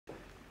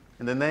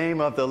In the name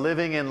of the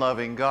living and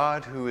loving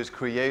God, who is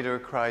Creator,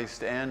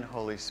 Christ, and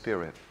Holy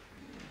Spirit.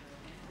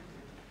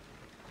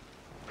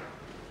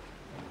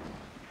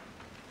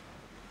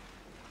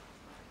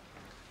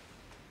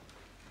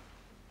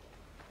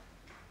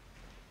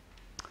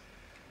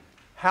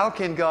 How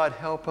can God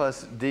help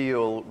us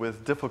deal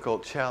with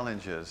difficult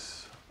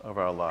challenges of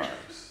our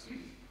lives?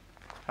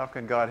 How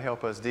can God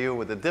help us deal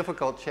with the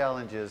difficult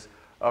challenges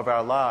of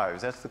our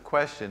lives? That's the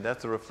question,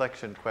 that's the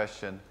reflection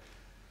question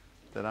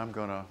that I'm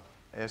going to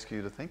ask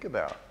you to think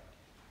about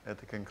at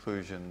the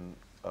conclusion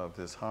of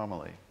this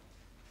homily.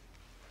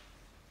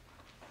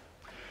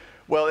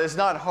 Well, it's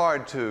not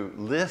hard to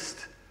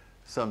list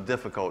some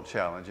difficult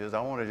challenges. I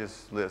want to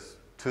just list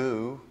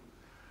two.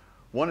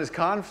 One is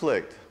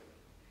conflict.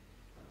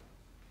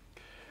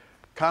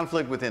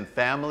 Conflict within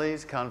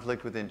families,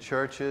 conflict within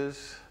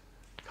churches,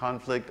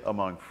 conflict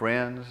among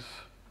friends,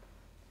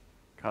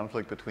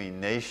 conflict between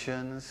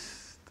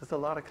nations. There's a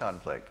lot of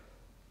conflict.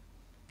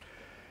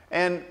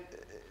 And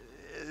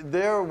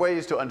there are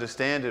ways to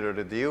understand it or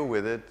to deal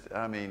with it.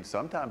 I mean,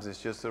 sometimes it's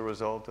just a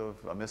result of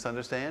a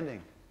misunderstanding,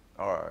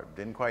 or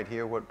didn't quite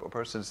hear what a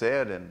person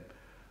said and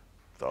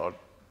thought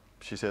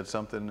she said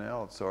something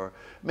else. Or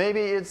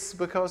maybe it's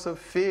because of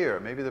fear.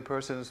 Maybe the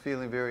person is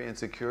feeling very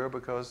insecure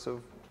because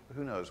of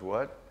who knows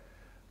what,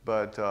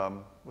 but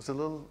was a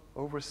little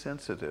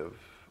oversensitive.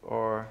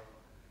 Or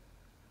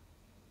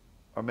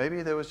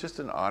maybe there was just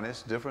an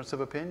honest difference of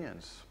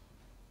opinions.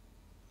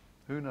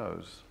 Who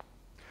knows?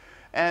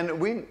 And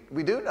we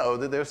do know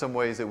that there are some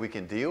ways that we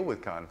can deal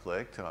with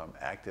conflict.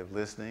 Active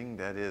listening,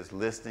 that is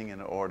listening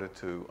in order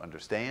to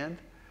understand,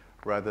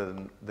 rather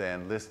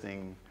than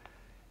listening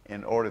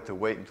in order to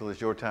wait until it's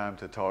your time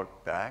to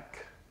talk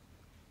back.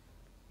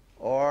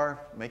 Or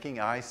making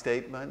I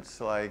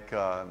statements, like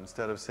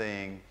instead of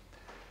saying,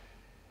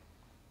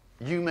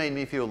 "You made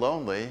me feel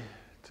lonely,"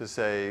 to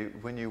say,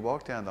 "When you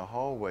walked down the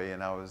hallway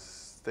and I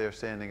was there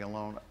standing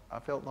alone, I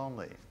felt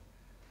lonely."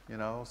 You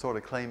know, sort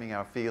of claiming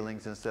our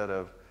feelings instead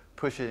of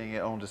pushing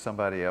it onto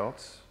somebody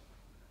else.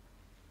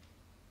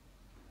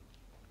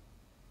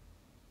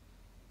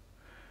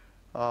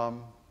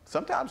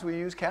 Sometimes we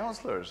use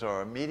counselors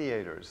or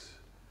mediators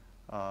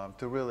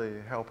to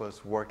really help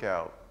us work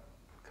out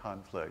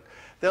conflict.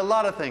 There are a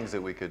lot of things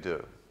that we could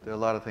do.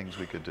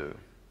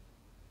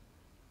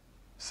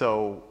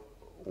 So,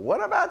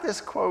 what about this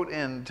quote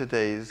in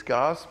today's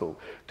gospel?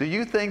 "Do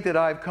you think that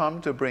I've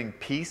come to bring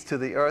peace to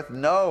the earth?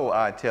 No,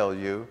 I tell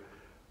you,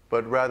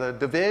 but rather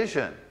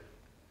division."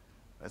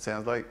 That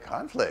sounds like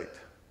conflict.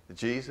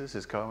 Jesus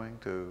is coming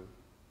to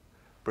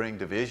bring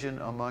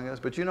division among us.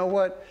 But you know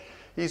what?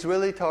 He's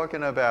really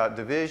talking about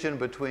division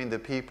between the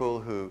people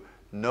who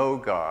know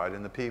God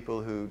and the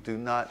people who do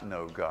not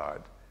know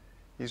God.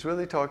 He's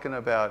really talking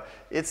about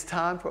it's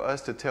time for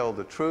us to tell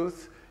the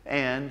truth,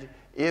 and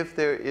if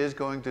there is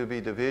going to be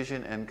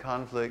division and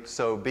conflict,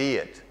 so be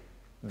it.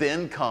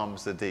 Then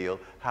comes the deal.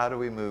 How do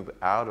we move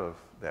out of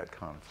that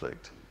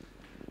conflict?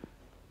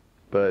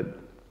 But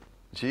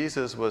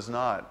Jesus was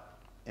not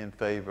in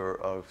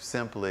favor of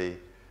simply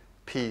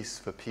peace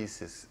for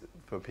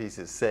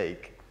peace's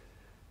sake.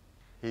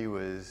 He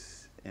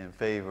was in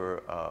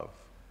favor of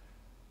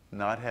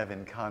not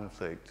having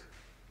conflict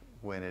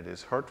when it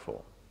is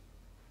hurtful.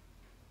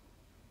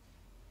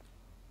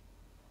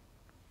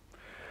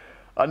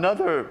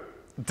 Another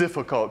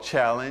difficult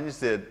challenge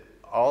that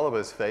all of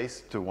us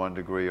face to one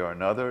degree or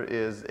another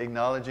is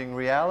acknowledging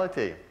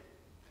reality.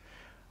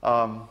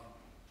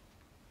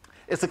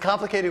 It's a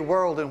complicated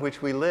world in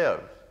which we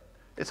live.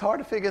 It's hard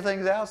to figure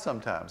things out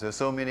sometimes. There's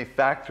so many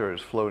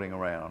factors floating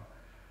around.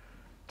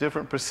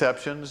 Different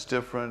perceptions,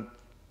 different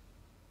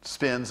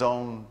spins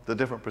on the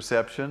different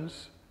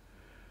perceptions.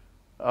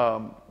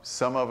 Some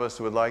of us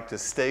would like to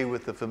stay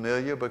with the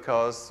familiar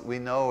because we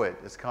know it,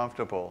 it's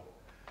comfortable.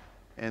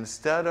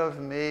 Instead of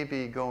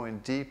maybe going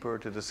deeper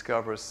to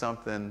discover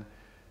something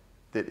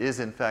that is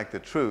in fact the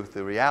truth,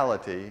 the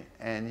reality,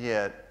 and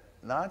yet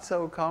not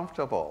so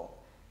comfortable.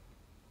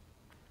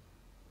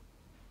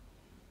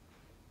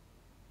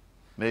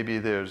 Maybe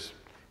there's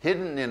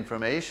hidden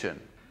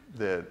information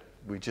that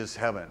we just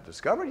haven't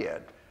discovered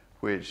yet,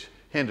 which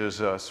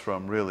hinders us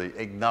from really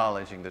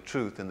acknowledging the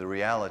truth and the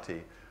reality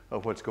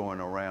of what's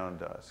going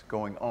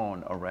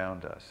on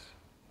around us.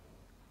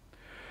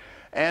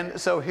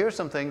 And so here's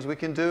some things we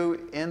can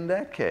do in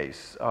that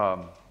case.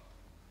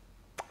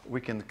 We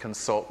can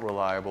consult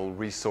reliable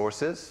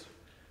resources.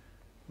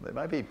 There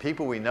might be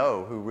people we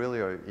know who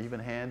really are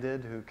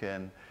even-handed, who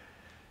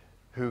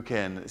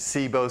can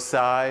see both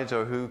sides,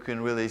 or who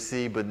can really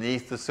see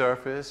beneath the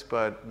surface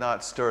but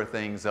not stir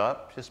things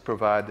up, just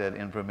provide that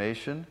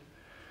information.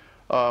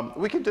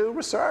 We can do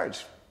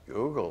research,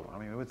 Google. I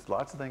mean, there's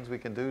lots of things we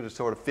can do to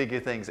sort of figure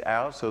things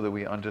out so that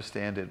we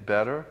understand it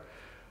better.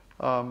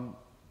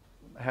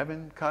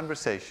 Having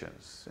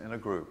conversations in a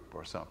group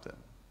or something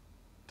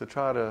to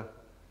try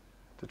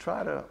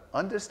to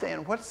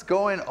understand what's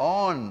going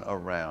on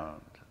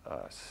around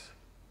us.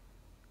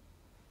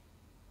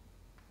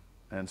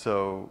 And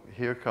so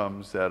here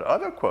comes that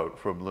other quote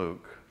from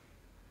Luke.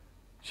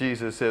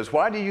 Jesus says,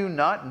 why do you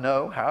not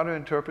know how to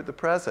interpret the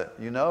present?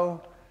 You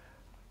know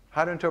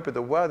how to interpret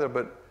the weather,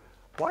 but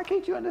why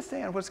can't you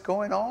understand what's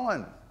going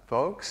on,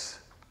 folks?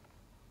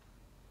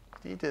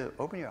 You need to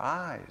open your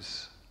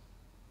eyes.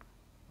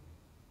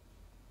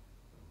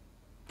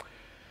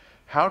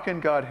 How can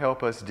God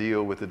help us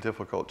deal with the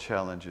difficult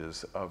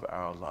challenges of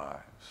our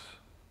lives?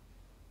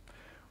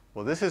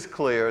 Well, this is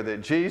clear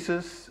that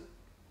Jesus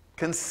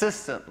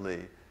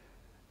consistently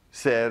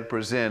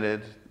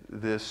presented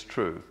this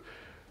truth.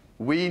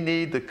 We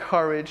need the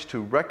courage to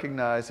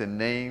recognize and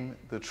name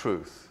the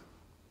truth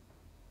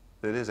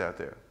that is out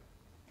there.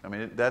 I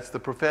mean, that's the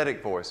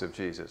prophetic voice of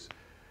Jesus.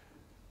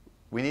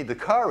 We need the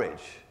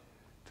courage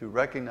to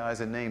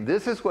recognize and name,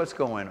 this is what's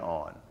going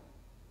on.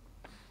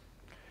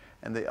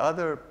 And the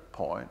other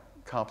point,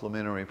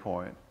 complementary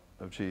point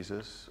of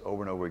Jesus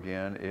over and over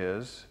again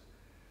is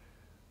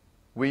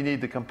we need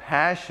the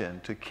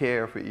compassion to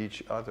care for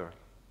each other.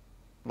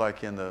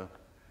 Like in the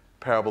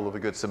parable of the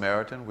Good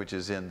Samaritan, which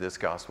is in this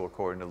gospel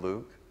according to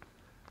Luke,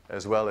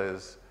 as well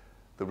as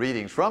the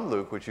readings from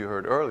Luke, which you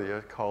heard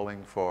earlier,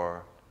 calling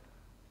for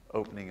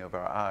opening of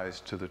our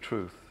eyes to the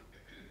truth.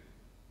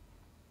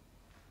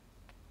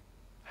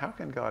 How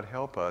can God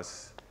help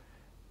us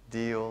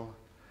deal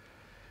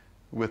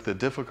with the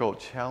difficult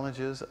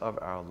challenges of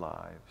our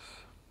lives?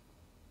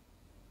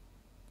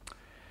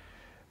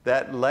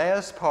 That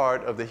last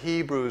part of the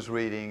Hebrews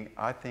reading,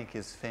 I think,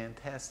 is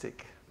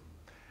fantastic.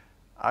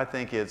 I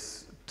think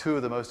it's two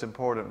of the most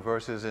important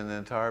verses in the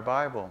entire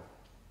Bible.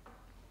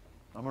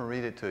 I'm going to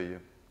read it to you,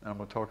 and I'm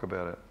going to talk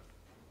about it.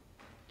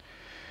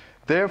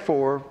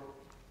 Therefore,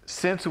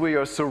 since we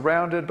are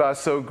surrounded by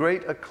so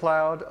great a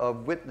cloud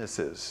of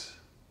witnesses,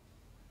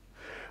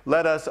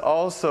 let us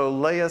also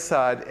lay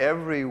aside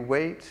every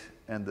weight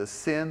and the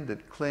sin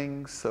that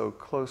clings so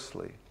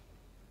closely.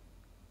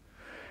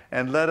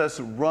 And let us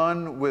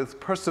run with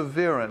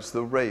perseverance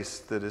the race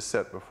that is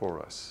set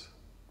before us,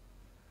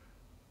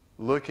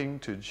 looking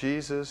to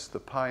Jesus, the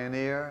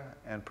pioneer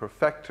and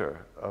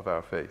perfecter of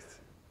our faith,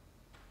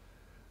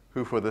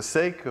 who for the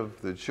sake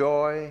of the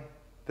joy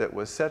that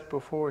was set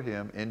before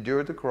him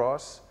endured the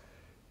cross,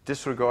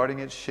 disregarding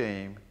its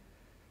shame,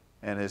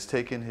 and has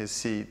taken his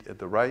seat at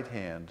the right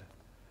hand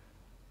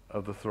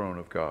of the throne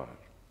of God.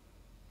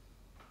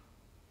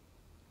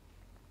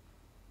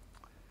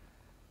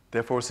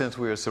 Therefore, since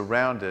we are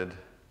surrounded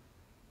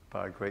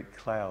by a great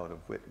cloud of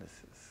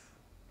witnesses,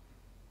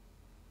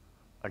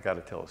 I got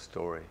to tell a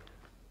story.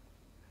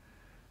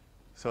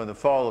 So in the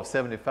fall of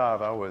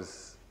 75, I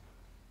was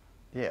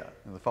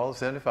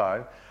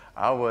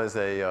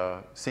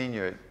a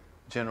senior at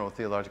General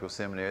Theological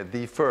Seminary,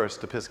 the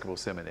first Episcopal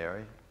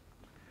seminary.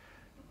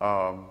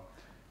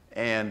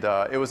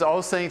 It was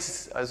All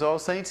Saints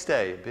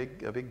Day,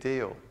 a big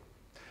deal.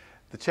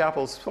 The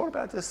chapel's sort of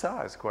about this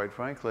size, quite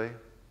frankly.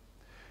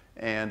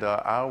 And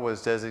I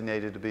was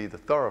designated to be the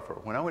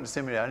thurifer. When I went to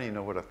seminary, I didn't even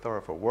know what a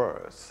thurifer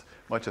was,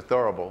 much a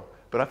thurible.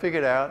 But I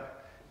figured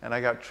out, and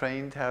I got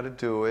trained how to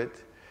do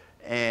it.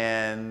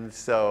 And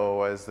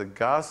so as the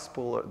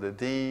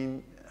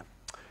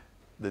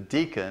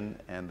deacon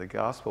and the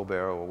gospel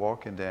bearer were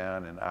walking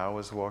down, and I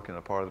was walking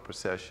a part of the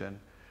procession,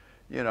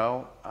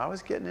 I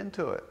was getting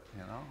into it,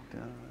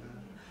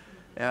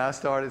 And I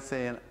started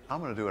saying,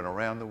 I'm going to do it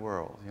around the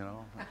world,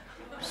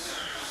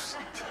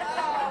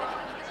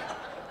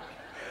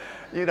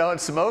 and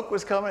smoke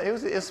was coming. It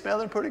was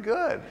smelling pretty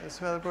good.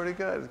 It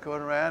was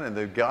going around, and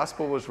the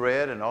gospel was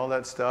read and all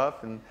that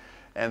stuff.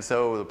 And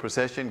so the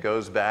procession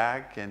goes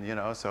back, and,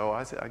 so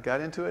I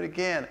got into it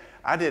again.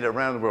 I did it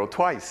around the world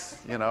twice,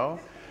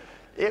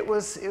 It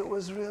was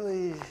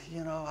really,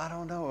 I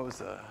don't know, it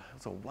was a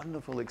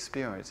wonderful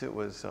experience. It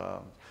was a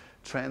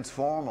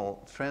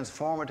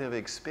transformative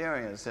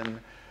experience. And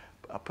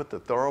I put the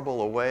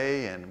thurible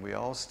away, and we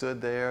all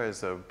stood there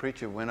as a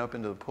preacher went up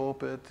into the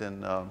pulpit,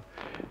 and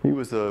he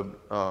was a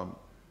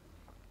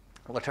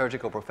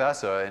liturgical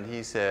professor, and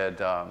he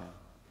said,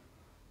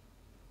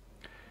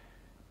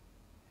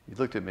 he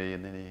looked at me,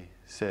 and then he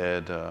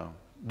said,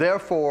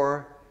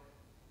 therefore,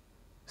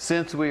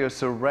 since we are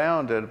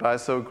surrounded by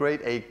so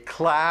great a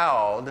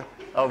cloud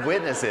of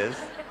witnesses,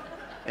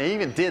 and he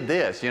even did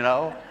this,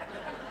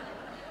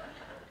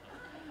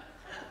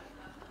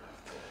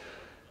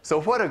 So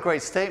what a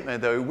great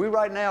statement, though. We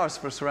right now are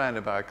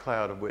surrounded by a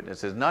cloud of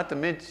witnesses. Not to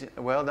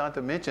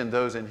mention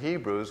those in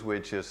Hebrews,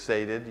 which is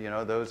stated,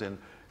 those in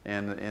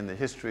the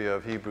history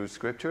of Hebrew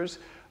scriptures,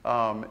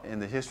 in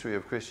the history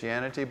of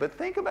Christianity. But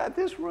think about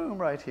this room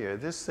right here,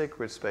 this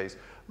sacred space.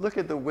 Look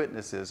at the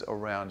witnesses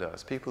around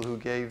us, people who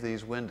gave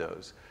these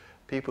windows,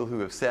 people who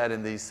have sat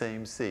in these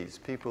same seats,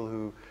 people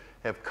who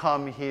have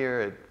come here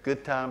at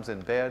good times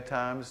and bad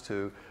times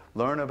to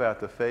learn about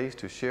the faith,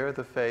 to share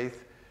the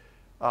faith.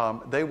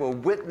 They were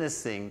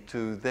witnessing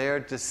to their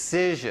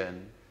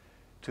decision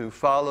to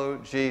follow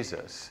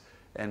Jesus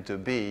and to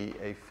be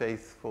a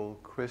faithful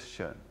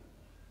Christian.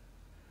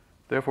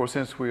 Therefore,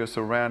 since we are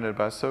surrounded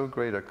by so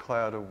great a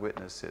cloud of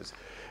witnesses,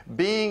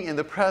 being in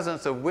the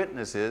presence of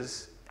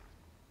witnesses,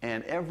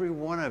 and every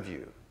one of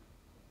you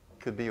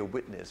could be a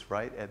witness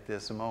right at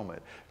this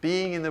moment.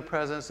 Being in the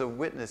presence of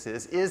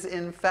witnesses is,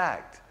 in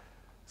fact,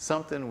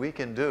 something we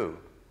can do.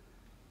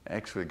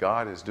 Actually,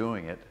 God is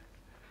doing it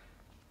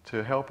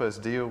to help us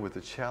deal with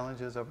the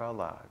challenges of our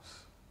lives.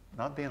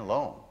 Not being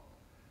alone,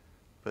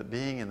 but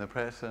being in the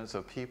presence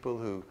of people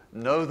who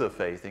know the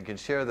faith and can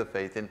share the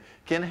faith and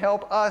can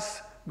help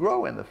us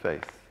grow in the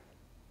faith.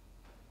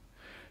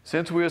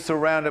 Since we are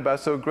surrounded by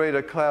so great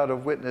a cloud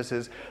of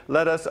witnesses,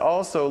 let us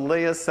also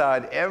lay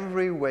aside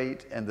every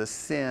weight and the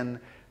sin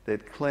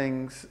that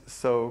clings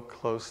so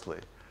closely.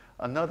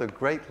 Another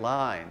great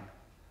line.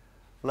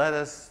 Let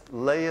us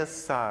lay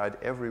aside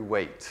every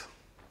weight.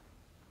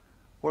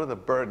 What are the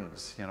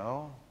burdens, you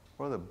know?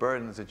 What are the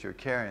burdens that you're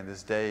carrying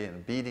this day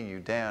and beating you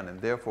down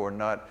and therefore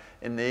not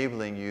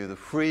enabling you the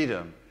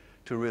freedom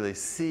to really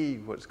see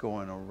what's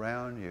going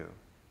around you?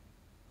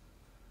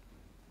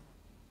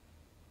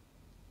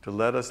 To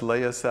let us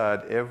lay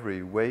aside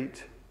every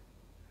weight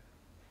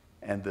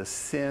and the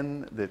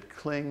sin that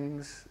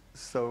clings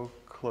so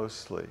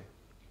closely.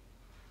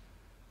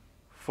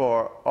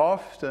 For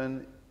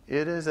often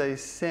it is a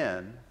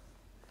sin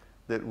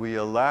that we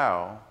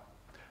allow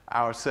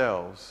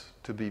ourselves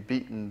to be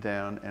beaten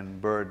down and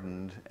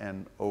burdened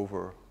and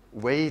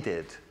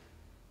overweighted.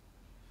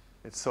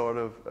 It's sort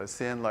of a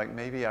sin like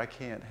maybe I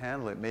can't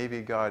handle it.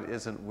 Maybe God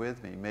isn't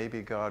with me.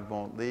 Maybe God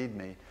won't lead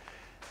me.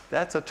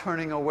 That's a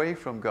turning away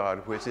from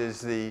God, which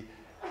is the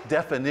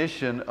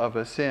definition of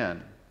a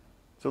sin.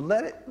 So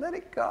let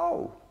it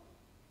go.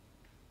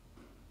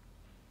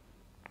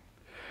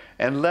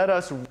 And let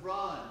us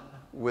run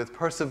with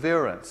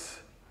perseverance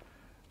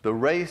the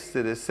race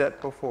that is set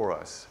before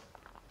us.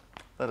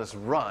 Let us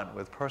run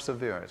with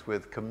perseverance,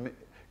 with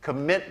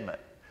commitment,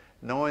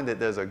 knowing that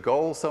there's a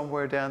goal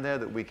somewhere down there,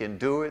 that we can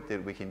do it,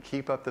 that we can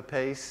keep up the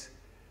pace,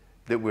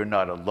 that we're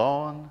not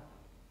alone,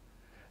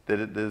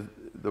 that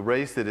the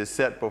race that is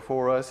set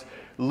before us,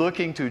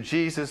 looking to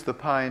Jesus, the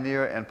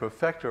pioneer and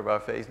perfecter of our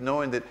faith,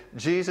 knowing that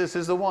Jesus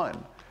is the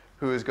one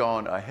who has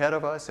gone ahead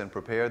of us and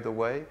prepared the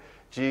way.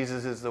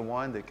 Jesus is the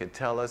one that can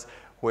tell us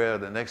where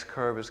the next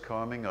curve is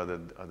coming or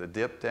the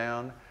dip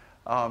down.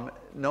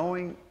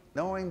 Knowing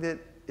that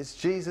it's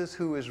Jesus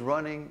who is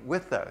running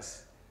with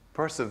us,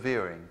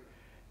 persevering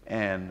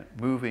and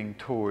moving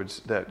towards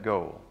that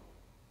goal.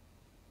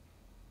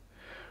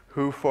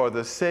 Who for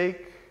the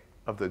sake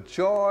of the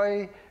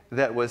joy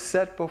that was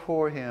set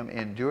before him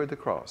endured the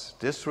cross,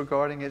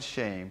 disregarding its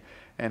shame,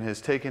 and has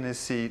taken his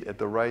seat at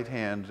the right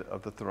hand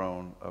of the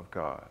throne of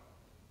God.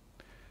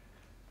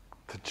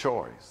 The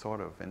joy,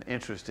 sort of an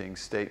interesting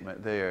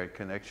statement there in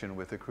connection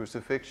with the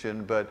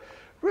crucifixion, but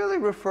really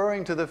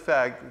referring to the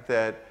fact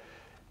that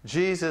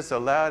Jesus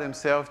allowed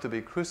himself to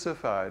be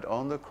crucified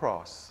on the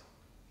cross.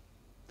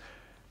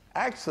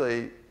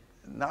 Actually,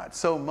 not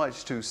so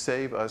much to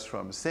save us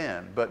from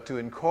sin, but to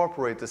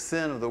incorporate the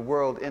sin of the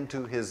world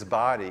into his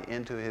body,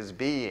 into his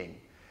being,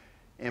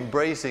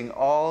 embracing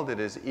all that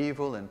is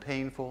evil and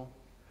painful,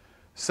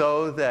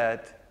 so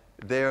that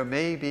there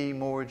may be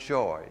more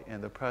joy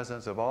in the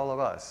presence of all of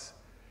us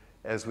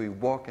as we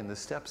walk in the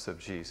steps of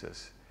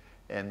Jesus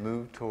and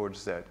move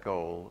towards that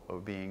goal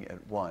of being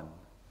at one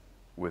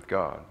with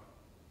God.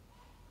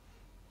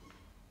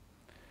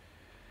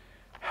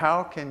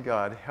 How can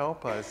God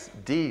help us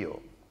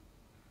deal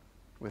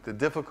with the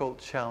difficult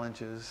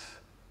challenges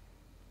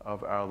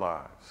of our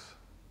lives?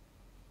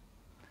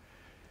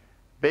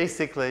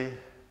 Basically,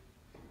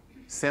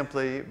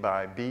 simply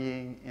by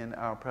being in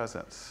our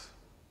presence.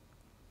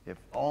 If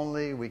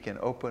only we can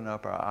open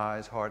up our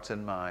eyes, hearts,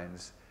 and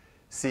minds,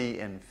 see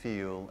and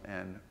feel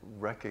and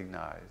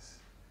recognize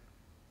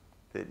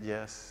that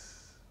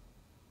yes,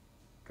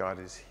 God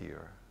is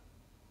here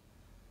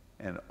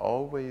and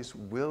always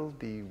will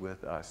be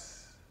with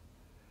us,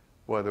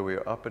 whether we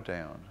are up or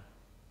down,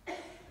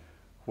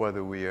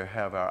 whether we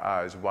have our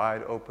eyes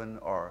wide open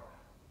or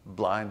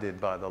blinded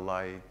by the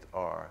light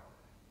or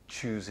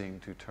choosing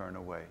to turn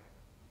away.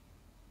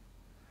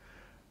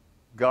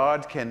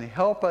 God can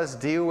help us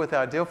deal with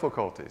our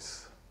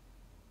difficulties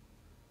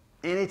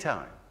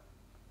anytime,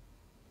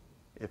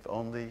 if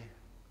only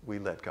we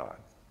let God.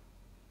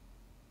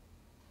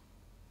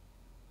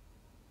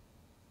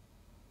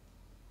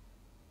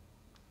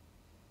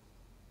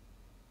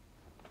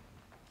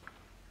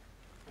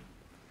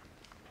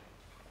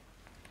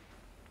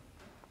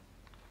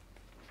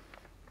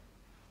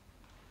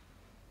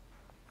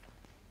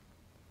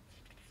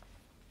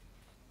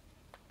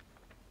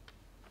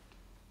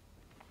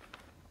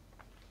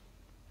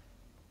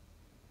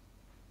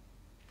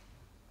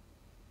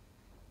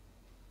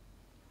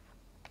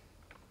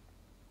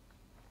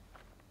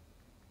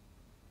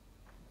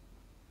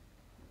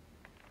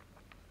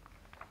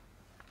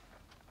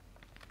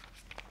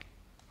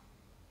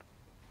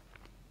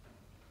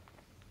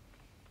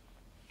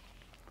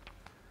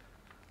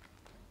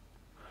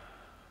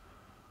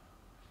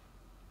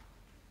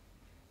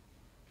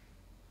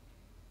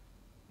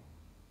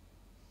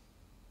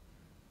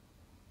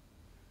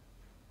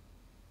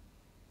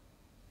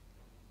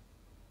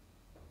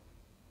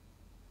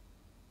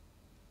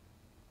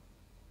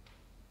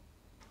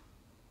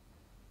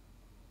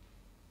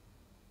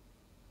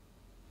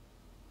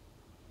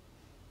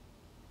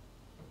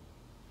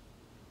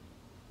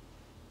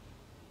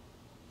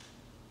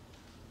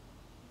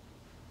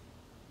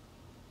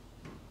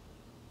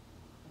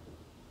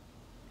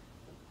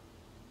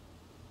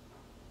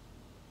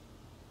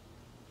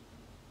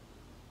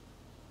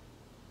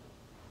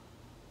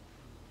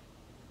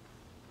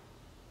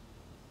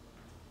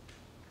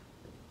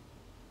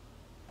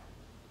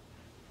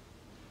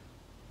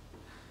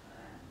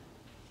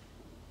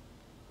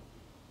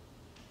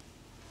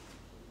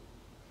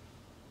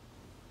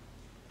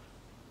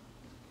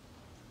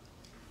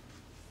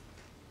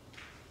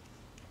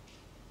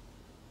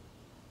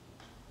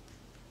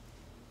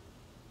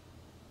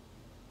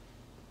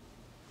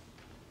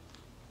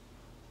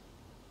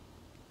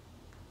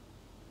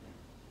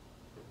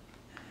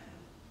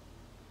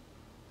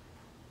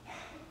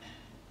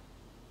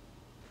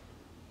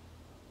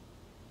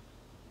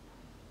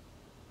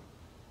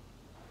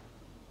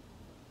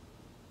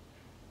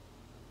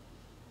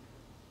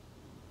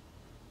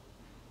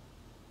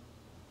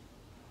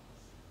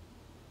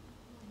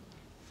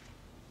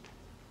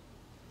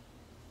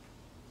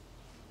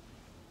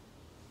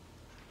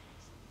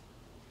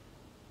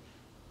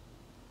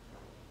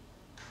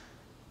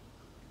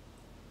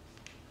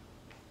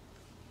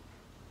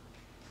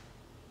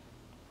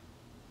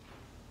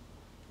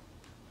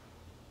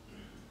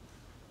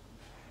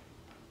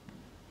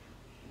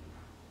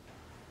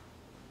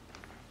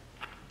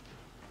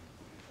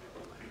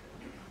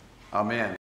 Amen.